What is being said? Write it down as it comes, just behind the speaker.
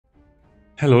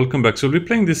Hello, welcome back. So we'll be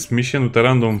playing this mission with a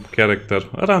random character.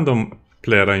 A random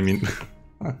player, I mean.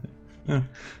 Yeah.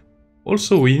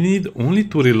 Also, we need only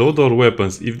to reload our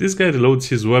weapons. If this guy reloads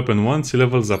his weapon once, he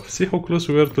levels up. See how close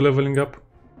we were to leveling up?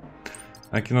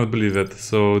 I cannot believe it.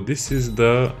 So this is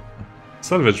the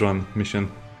salvage one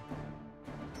mission.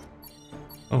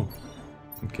 Oh.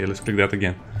 Okay, let's click that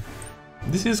again.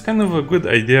 This is kind of a good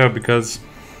idea because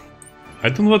I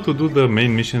don't want to do the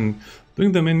main mission.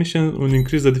 Doing the main mission will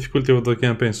increase the difficulty of the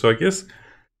campaign, so I guess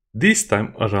this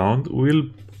time around we'll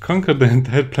conquer the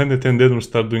entire planet and then we'll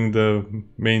start doing the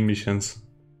main missions.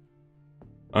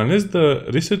 Unless the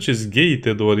research is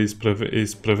gated or is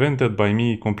prevented by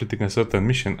me completing a certain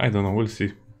mission, I don't know, we'll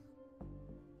see.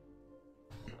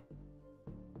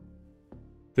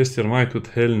 Test your might with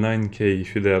Hell 9K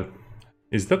if you dare.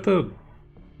 Is that a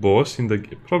boss in the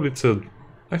game? Probably it's a...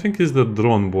 I think it's the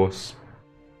drone boss.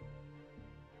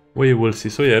 We will see.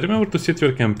 So yeah, remember to set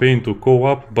your campaign to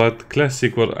co-op, but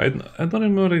classic, or I don't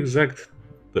remember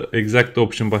the exact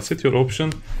option, but set your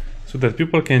option so that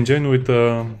people can join with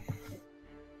the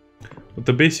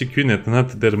basic unit,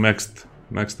 not their maxed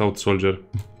out soldier.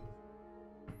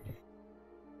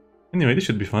 Anyway, this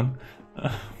should be fun.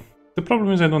 The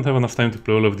problem is I don't have enough time to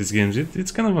play all of these games.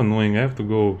 It's kind of annoying. I have to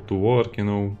go to work, you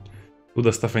know, do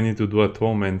the stuff I need to do at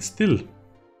home, and still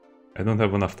I don't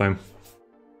have enough time.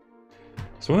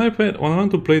 So when I want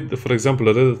to play, for example,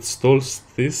 a Red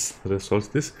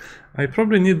Solstice, I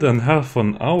probably need half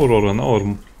an hour or an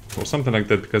hour or something like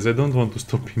that, because I don't want to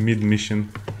stop in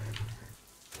mid-mission.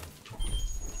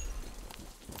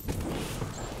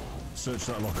 Search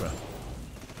that locker.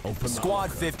 Open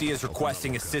Squad 50 is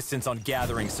requesting assistance on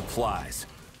gathering supplies,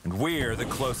 and we're the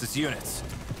closest units.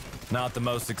 Not the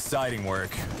most exciting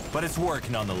work, but it's work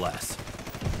nonetheless.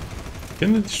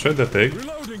 Can you destroy that egg?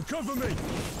 Reloading, cover me.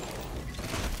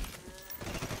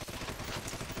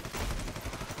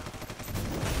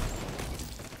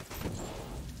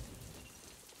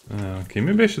 Okay,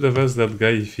 maybe I should have asked that guy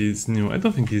if he's new. I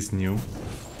don't think he's new.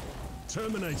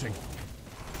 Terminating.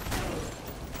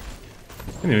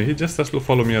 Anyway, he just has to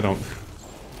follow me around.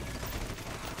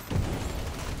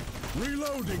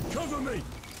 Reloading, cover me.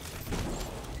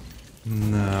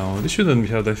 No, this shouldn't be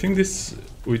hard. I think this...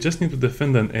 we just need to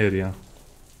defend an area.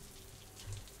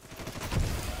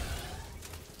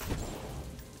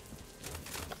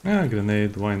 Ah,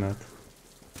 grenade, why not?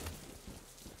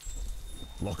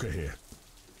 Locker here.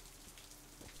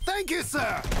 Thank you,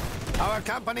 sir. Our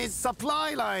company's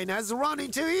supply line has run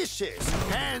into issues,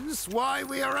 hence why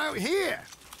we are out here.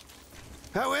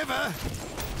 However,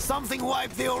 something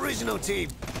wiped the original team.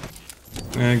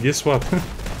 Guess what?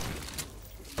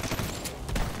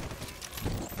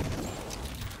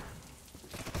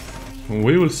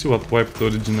 We will see what wiped the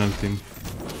original team.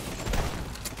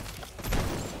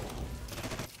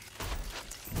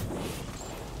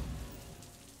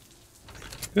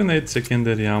 Grenade,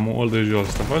 secondary ammo, all the usual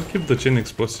stuff. I'll keep the chain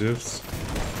explosives.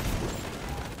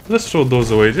 Let's throw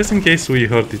those away, just in case we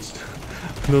hurt it.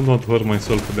 I don't want to hurt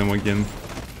myself with them again.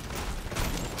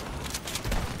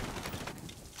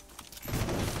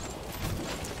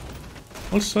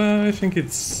 Also, I think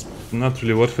it's not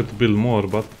really worth it to build more,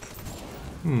 but...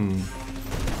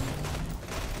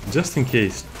 just in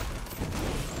case.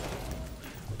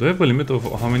 Do I have a limit of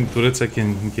how many turrets I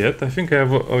can get? I think I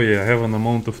have... oh yeah, I have an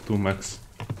amount of 2 max.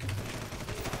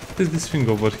 What is this thing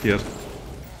over here?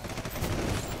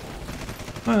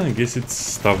 I guess it's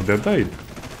stuff that died.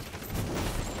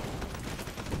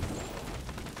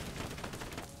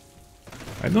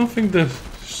 I don't think the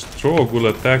Strog will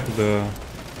attack the...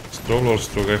 Stroll or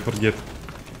Strog, I forget.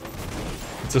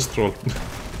 It's a Stroll.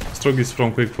 Strog is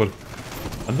from Quick 4.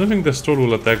 I don't think the Stroll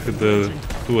will attack the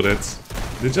turrets.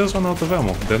 They just run out of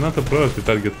ammo. They're not a priority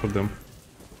target for them.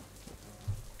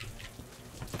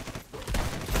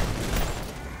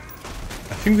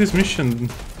 I think this mission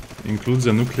includes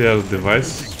a nuclear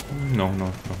device. No,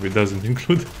 it doesn't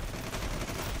include.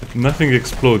 Nothing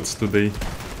explodes today.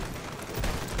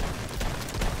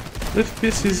 The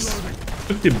FPS is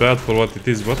pretty bad for what it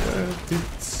is, but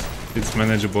it's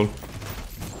manageable.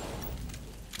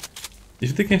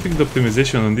 If they can fix the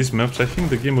optimization on these maps, I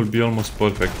think the game will be almost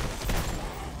perfect.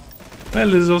 Well,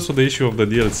 there's also the issue of the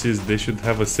DLCs. They should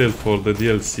have a sale for the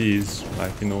DLCs,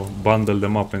 like, you know, bundle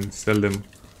them up and sell them.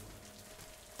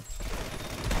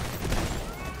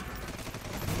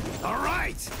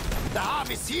 The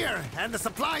harvest here, and the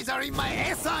supplies are in my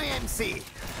SIMC.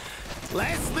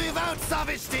 Let's move out,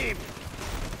 Savage Team.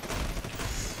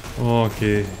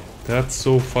 Okay, that's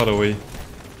so far away.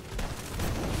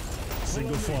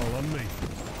 Single file on me.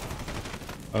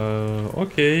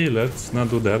 Okay, let's not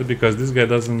do that because this guy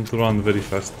doesn't run very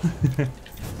fast.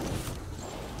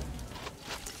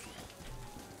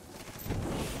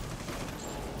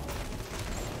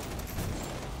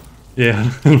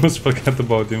 Yeah, I almost forgot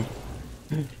about him.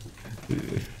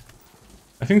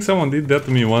 I think someone did that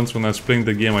to me once when I was playing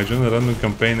the game. I joined a random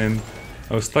campaign and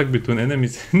I was stuck between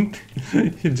enemies and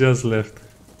he just left.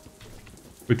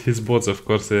 With his bots, of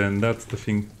course, and that's the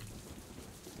thing.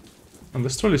 And the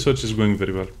trolley search is going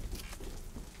very well.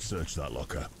 Search that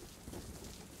locker.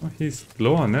 Oh, he's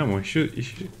low on ammo. He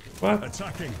should, what?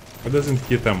 Attacking. Why doesn't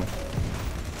he get ammo?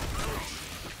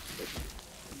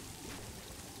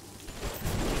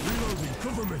 Reloading.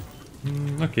 Cover me.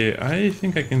 Okay, I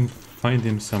think I can find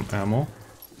him some ammo.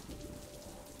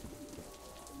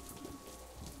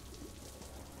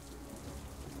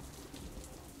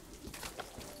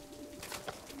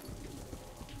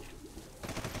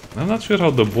 I'm not sure how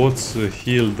the bots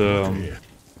heal the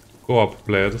co-op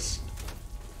players.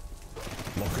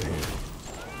 Locker here.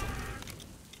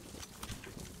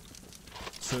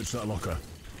 Search that locker.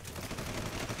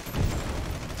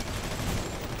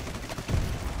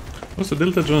 Also,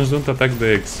 Delta drones don't attack the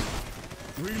eggs.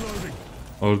 Reloading.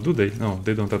 Or do they? No,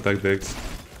 they don't attack the eggs.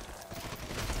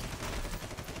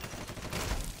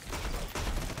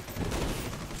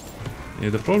 Yeah,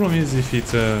 the problem is if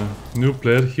it's a new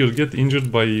player, he'll get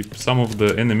injured by some of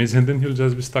the enemies and then he'll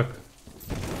just be stuck.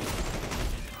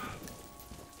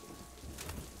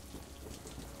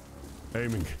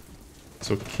 Aiming.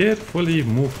 So carefully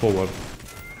move forward.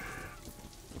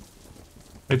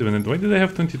 Wait a minute, why did I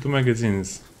have 22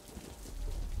 magazines?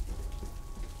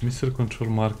 Missile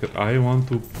control marker, I want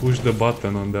to push the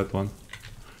button on that one.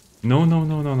 No, no,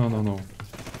 no, no, no, no, no.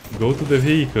 Go to the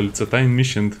vehicle, it's a timed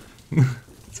mission.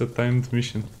 It's a timed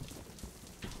mission.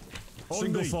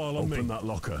 Single file on me. Open that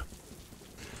locker.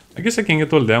 I guess I can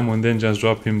get all the ammo and then just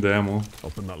drop him the ammo.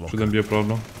 Open that locker. Shouldn't be a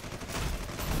problem.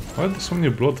 Why are there so many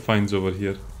blood finds over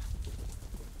here?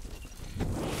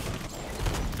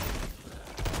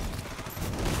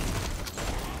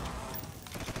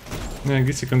 Yeah, I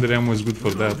guess secondary ammo is good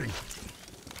for that.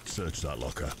 Search that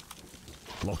locker.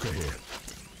 Locker here.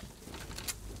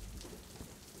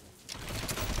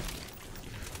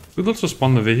 Could also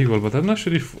spawn the vehicle, but I'm not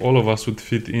sure if all of us would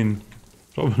fit in.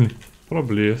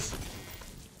 Probably yes.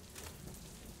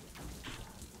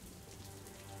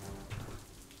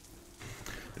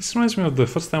 This reminds me of the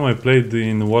first time I played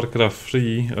in Warcraft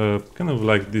 3, kind of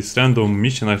like this random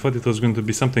mission. I thought it was going to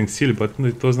be something silly, but no,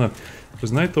 it was not. It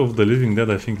was Night of the Living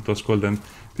Dead, I think it was called, and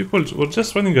people were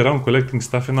just running around collecting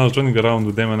stuff, and I was running around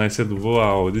with them, and I said,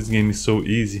 wow, this game is so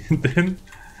easy. Then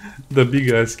the big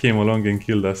guys came along and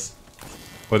killed us.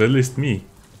 Or at least me.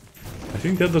 I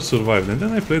think the others survived, and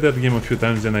then I played that game a few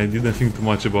times and I didn't think too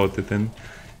much about it, and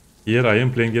here I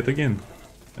am playing it again.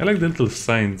 I like the little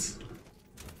signs.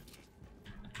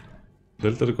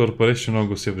 Delta Corporation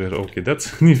logos everywhere. Okay,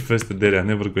 that's an infested area,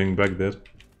 never going back there.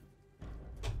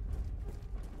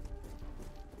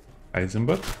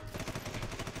 Heisenberg?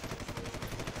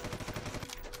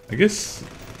 I guess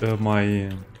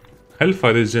my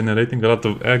Hellfire is generating a lot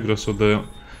of aggro, so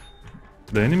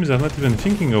the enemies are not even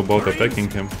thinking about attacking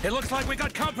him. It looks like we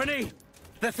got company!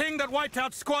 The thing that wiped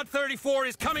out Squad 34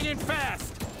 is coming in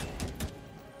fast!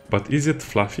 But is it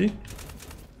fluffy?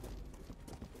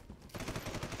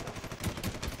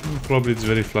 Probably it's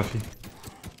very fluffy.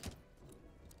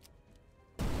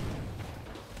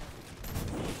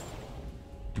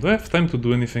 Do I have time to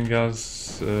do anything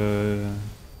else?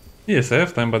 Yes, I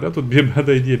have time, but that would be a bad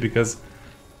idea because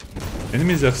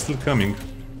enemies are still coming.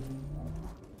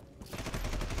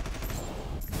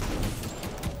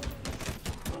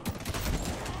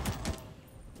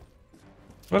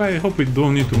 But I hope we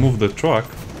don't need to move the truck.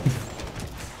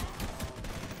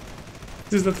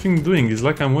 What is that thing doing? It's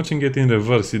like I'm watching it in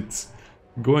reverse. It's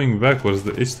going backwards.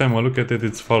 Each time I look at it,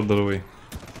 it's farther away.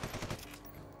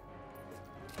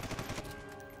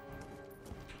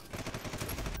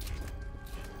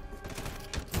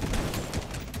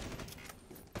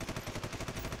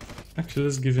 Actually,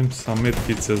 let's give him some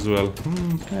medkits as well.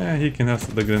 Yeah, he can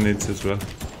have the grenades as well.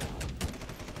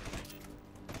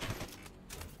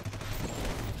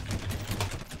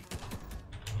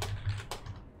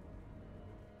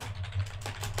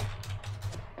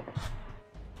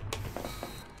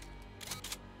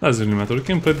 Doesn't really matter, we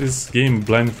can play this game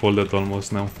blindfolded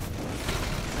almost now.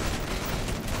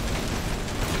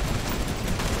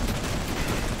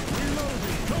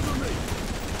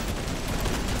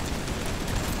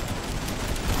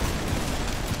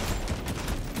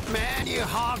 Man, you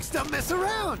hogs don't mess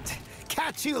around.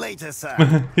 Catch you later,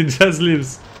 sir. He just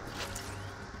leaves.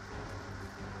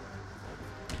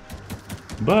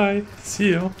 Bye, see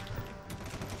you.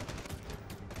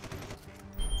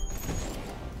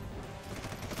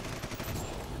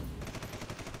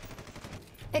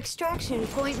 Extraction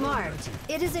point marked.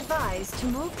 It is advised to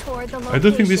move toward the location. I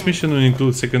don't think this mission will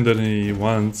include secondary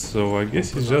ones, so I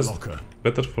guess it's just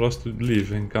better for us to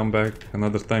leave and come back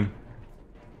another time.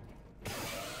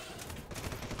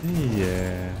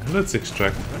 Yeah, let's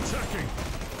extract. Attacking.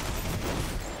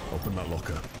 Open that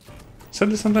locker.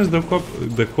 Sadly, sometimes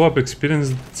the co-op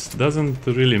experience doesn't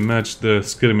really match the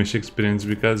skirmish experience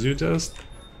because you just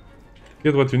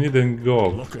get what you need and go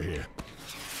out. Locker here.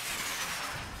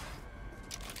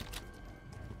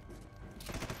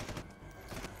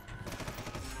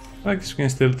 I guess we can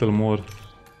stay a little more.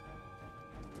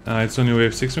 It's only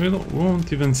wave 6, we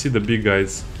won't even see the big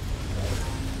guys.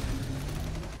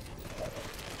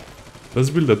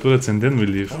 Let's build the turrets and then we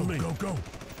leave. Go.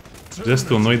 Just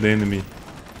to annoy the enemy.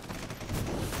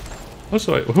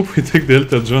 Also, I hope we take the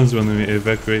Elder Jones when we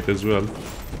evacuate as well.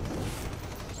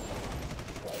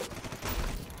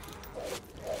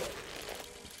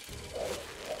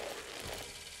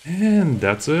 And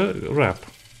that's a wrap.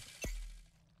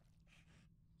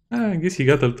 I guess he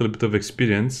got a little bit of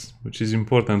experience, which is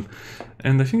important.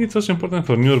 And I think it's also important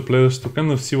for newer players to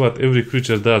kind of see what every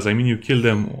creature does. I mean, you kill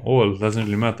them all, doesn't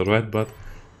really matter, right? But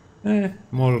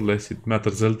more or less it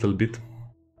matters a little bit.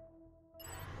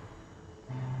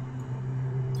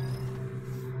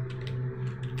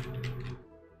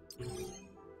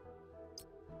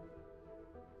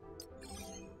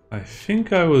 I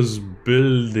think I was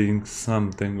building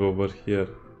something over here.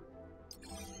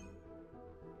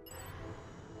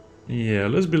 Yeah,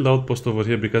 let's build outpost over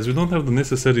here because we don't have the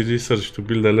necessary research to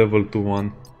build a level 2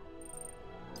 one.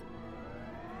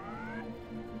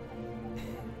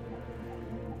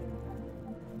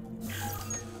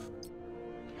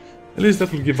 At least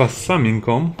that will give us some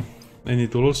income, and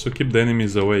it will also keep the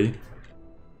enemies away.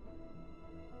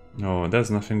 Oh, there's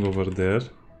nothing over there.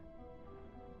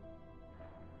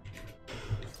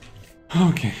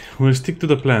 Okay, we'll stick to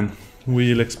the plan.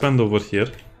 We'll expand over here.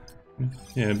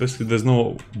 Yeah, basically there's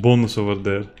no bonus over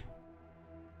there.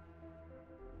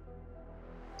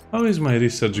 How is my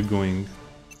research going?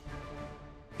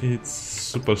 It's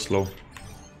super slow.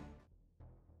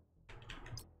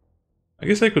 I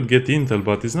guess I could get intel,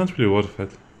 but it's not really worth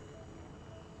it.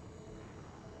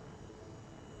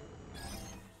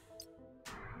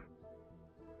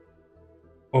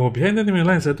 Oh, behind enemy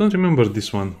lines, I don't remember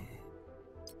this one.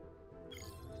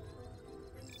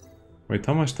 Wait,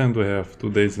 how much time do I have? 2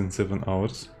 days and 7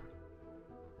 hours.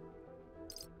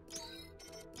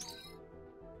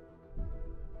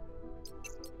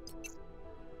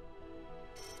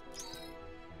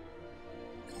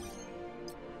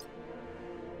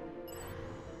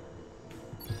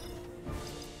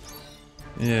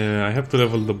 Yeah, I have to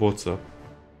level the boats up.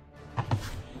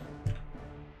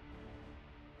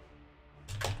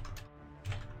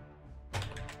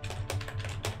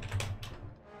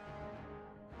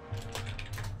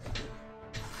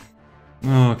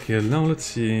 Okay, now let's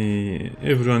see.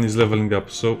 Everyone is leveling up,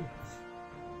 so...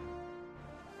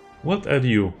 What are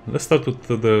you? Let's start with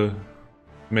the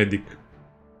medic.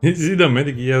 Is he the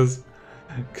medic? He has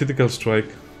critical strike.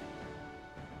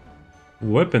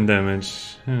 Weapon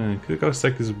damage. Critical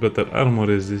strike is better. Armor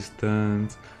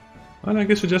resistance. Well, I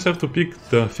guess we just have to pick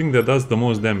the thing that does the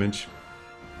most damage.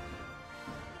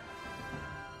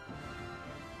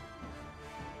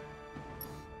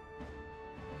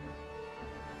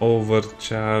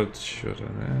 Overcharge, sure.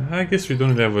 I guess we don't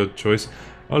really have a choice.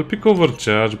 I'll pick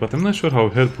overcharge, but I'm not sure how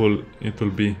helpful it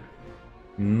will be.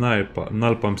 Null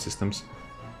pump systems.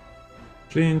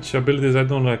 Flinch abilities, I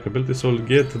don't like abilities, so I'll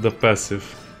get the passive.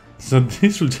 So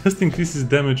this will just increase his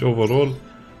damage overall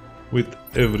with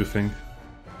everything.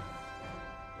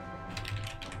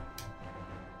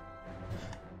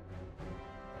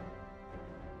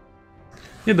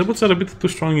 Yeah, the bots are a bit too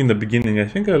strong in the beginning. I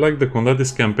think I like the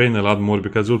Condatis campaign a lot more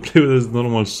because we'll play with as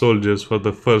normal soldiers for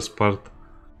the first part.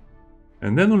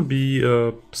 And then will be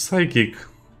a psychic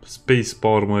space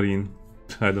power marine.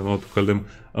 I don't know what to call them.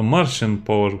 A Martian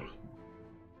power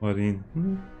marine.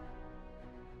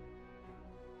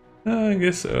 I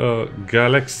guess a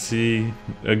galaxy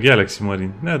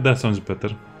marine. Yeah, that sounds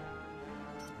better.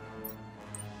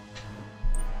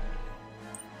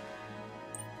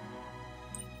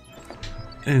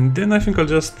 And then I think I'll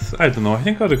just, I don't know, I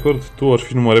think I'll record 2 or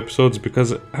 3 more episodes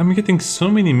because I'm getting so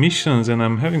many missions and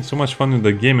I'm having so much fun with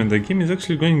the game, and the game is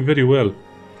actually going very well.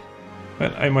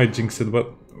 Well, I might jinx it,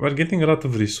 but we're getting a lot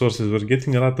of resources, we're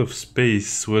getting a lot of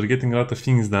space, we're getting a lot of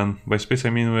things done. By space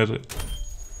I mean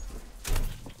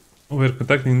we're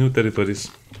contacting new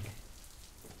territories.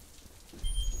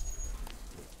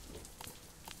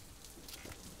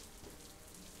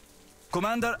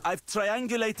 Commander, I've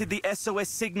triangulated the SOS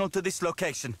signal to this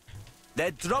location.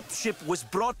 Their dropship was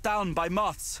brought down by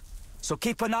moths, so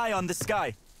keep an eye on the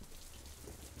sky.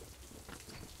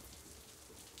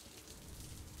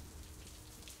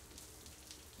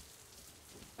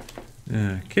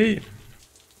 Okay.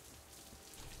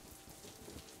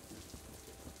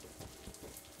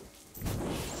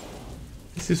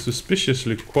 This is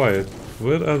suspiciously quiet.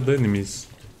 Where are the enemies?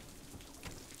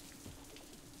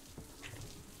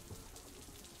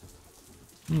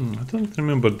 I don't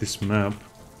remember this map.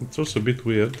 It's also a bit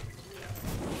weird.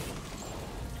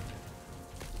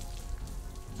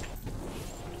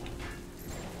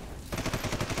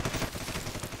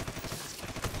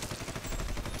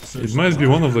 It might be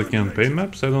one of the campaign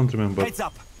maps, I don't remember. Heads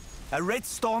up! A red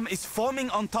storm is forming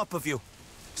on top of you.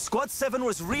 Squad 7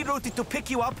 was rerouted to pick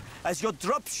you up as your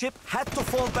dropship had to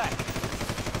fall back.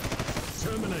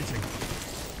 Terminating.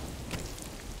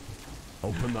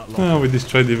 Open that locker. We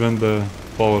destroyed even the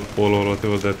power pole or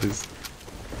whatever that is.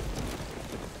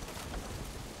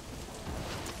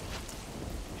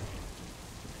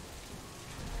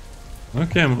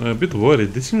 Okay, I'm a bit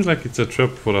worried. This seems like it's a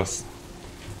trap for us.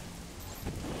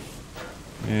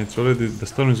 Yeah, it's already, the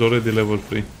storm is already level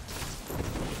 3.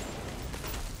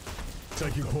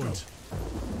 Taking point.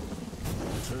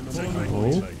 Turn on the power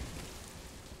relay.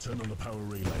 Turn on the power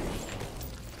relay.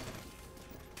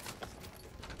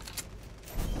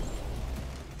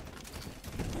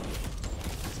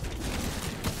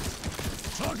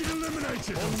 Target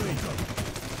eliminated. On me.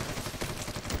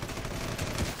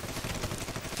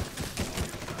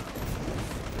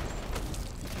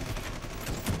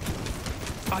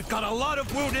 I've got a lot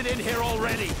of wounded in here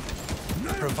already.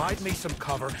 Provide me some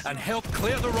cover and help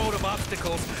clear the road of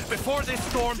obstacles before this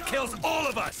storm kills all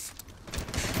of us.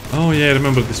 Oh yeah, I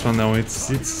remember this one now.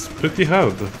 It's pretty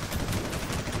hard.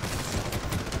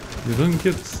 You don't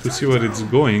get to see where it's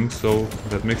going, so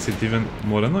that makes it even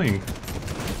more annoying.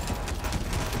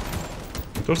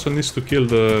 It also needs to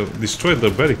destroy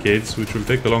the barricades, which will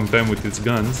take a long time with its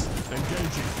guns.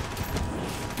 Engaging.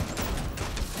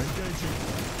 Engaging.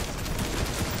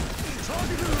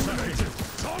 Target eliminated.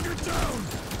 Target down.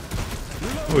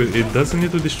 Oh, it doesn't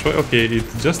need to destroy. Okay, it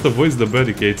just avoids the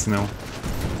barricades now.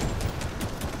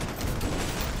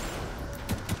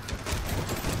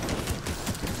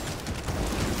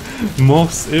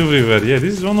 Moths everywhere. Yeah,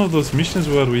 this is one of those missions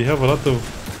where we have a lot of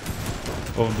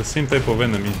the same type of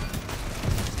enemy.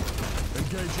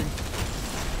 Engaging.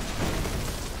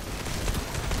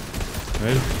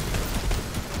 Well,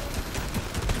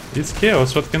 it's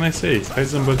chaos, what can I say?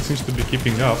 Heisenberg seems to be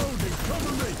keeping up.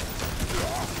 Cover me.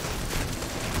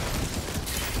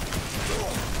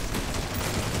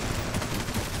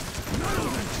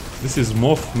 This is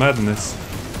moth madness.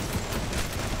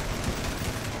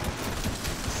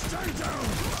 Stay down.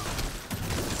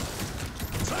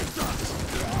 Take that.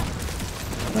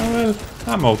 Well,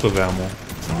 I'm out of ammo.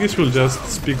 I guess we'll just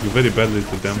speak very badly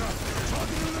to them.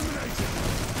 Target eliminated.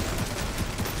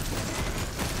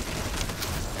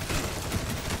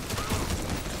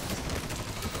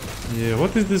 Yeah,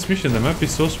 what is this mission? The map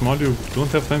is so small you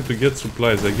don't have time to get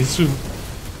supplies. I guess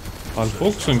I'll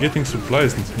focus on getting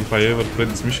supplies if I ever play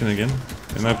this mission again.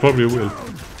 And I probably will.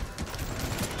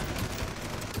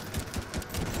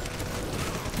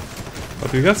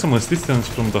 But we got some assistance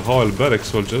from the Howell Barrex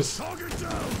soldiers. Target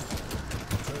down.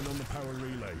 Turn on the power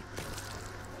relay.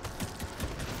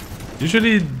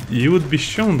 Usually you would be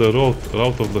shown the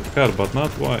route of the car, but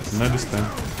not this time.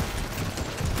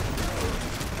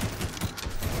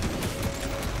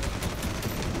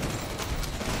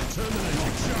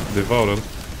 Devourer.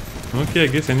 Okay, I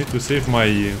guess I need to save my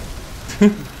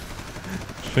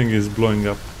thing is blowing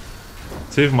up.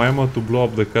 Save my ammo to blow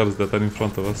up the cars that are in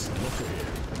front of us. Locker here.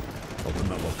 Open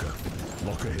that locker.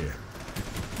 Locker here.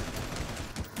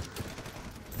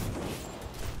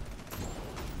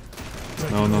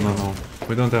 No.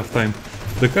 We don't have time.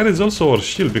 The car is also our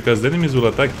shield because the enemies will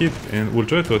attack it and will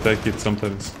try to attack it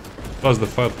sometimes. Plus the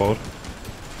firepower.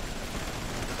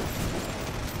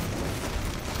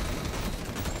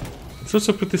 It's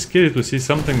also pretty scary to see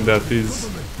something that is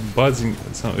buzzing.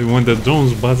 When the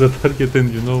drones buzz a target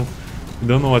and you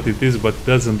don't know what it is, but it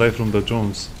doesn't die from the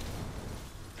drones.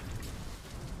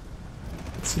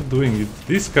 What's it doing?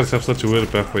 These cars have such a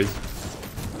weird pathway.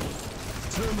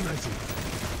 Terminating.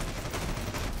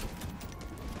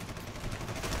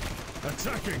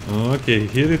 Attacking. Okay,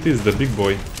 here it is, the big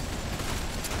boy.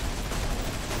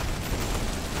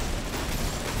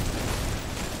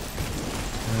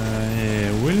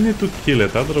 Yeah, we'll need to kill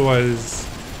it, otherwise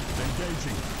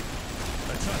Engaging.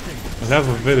 Attacking. we'll have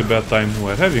a very bad time.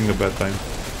 We're having a bad time.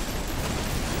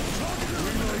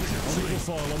 Single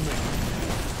file on me.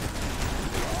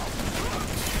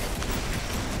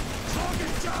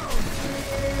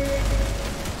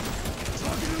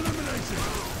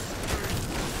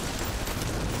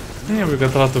 Yeah, we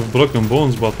got a lot of broken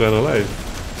bones, but we're alive.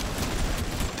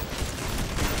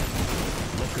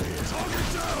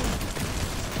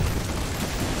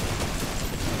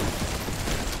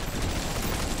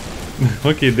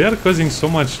 Okay, they are causing so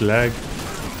much lag.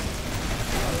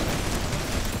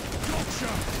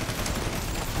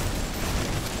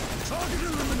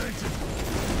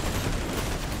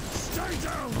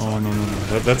 Oh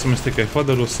no, that's a mistake. I thought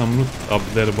there was some loot up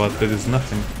there, but there is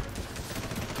nothing.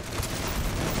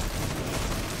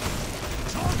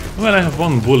 Well, I have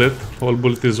one bullet. All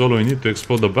bullet is all we need to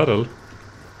explode the barrel.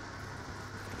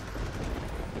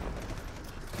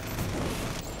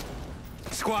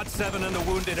 Squad 7 and the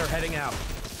wounded are heading out.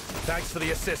 Thanks for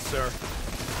the assist, sir.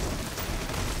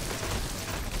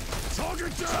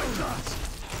 Target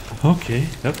down! Okay,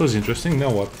 that was interesting.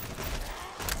 Now what?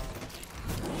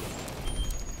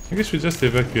 I guess we just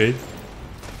evacuate.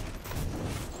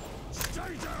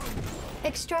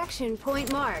 Extraction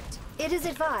point marked. It is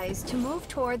advised to move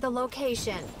toward the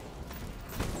location.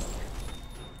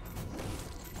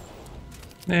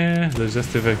 Let's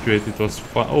just evacuate. It was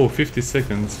 50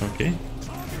 seconds, okay.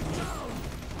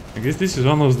 I guess this is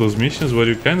one of those missions where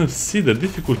you kind of see the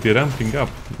difficulty ramping up,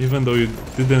 even though you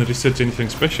didn't research anything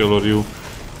special or you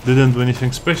didn't do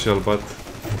anything special, but...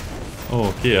 Oh,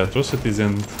 okay, atrocities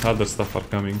and other stuff are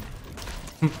coming.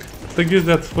 I guess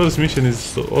that first mission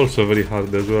is also very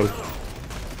hard as well,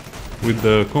 with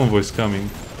the convoys coming.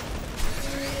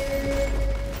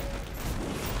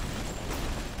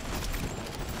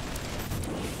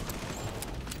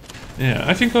 Yeah,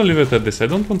 I think I'll leave it at this. I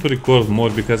don't want to record more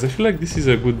because I feel like this is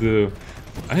a good...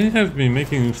 I have been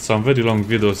making some very long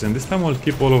videos, and this time I'll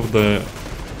keep all of the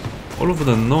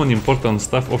non-important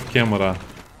stuff off camera.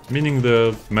 Meaning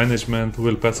the management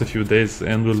will pass a few days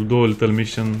and we'll do a little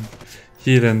mission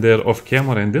here and there off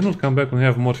camera, and then we'll come back and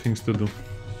have more things to do.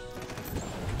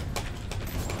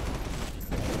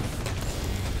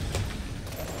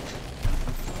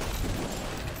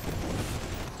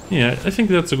 Yeah, I think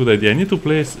that's a good idea. I need to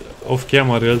play off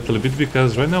camera a little bit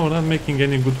because right now we're not making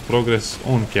any good progress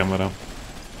on camera.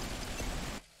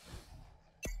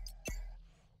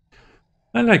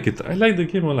 I like it. I like the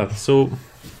game a lot. So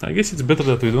I guess it's better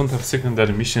that we don't have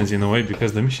secondary missions in a way,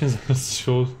 because the missions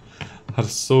are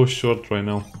so short right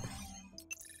now.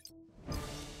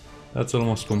 That's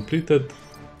almost completed.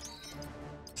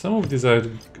 Some of these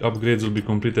upgrades will be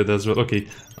completed as well. Okay,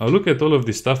 I'll look at all of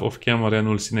this stuff off camera and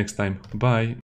we'll see next time. Bye.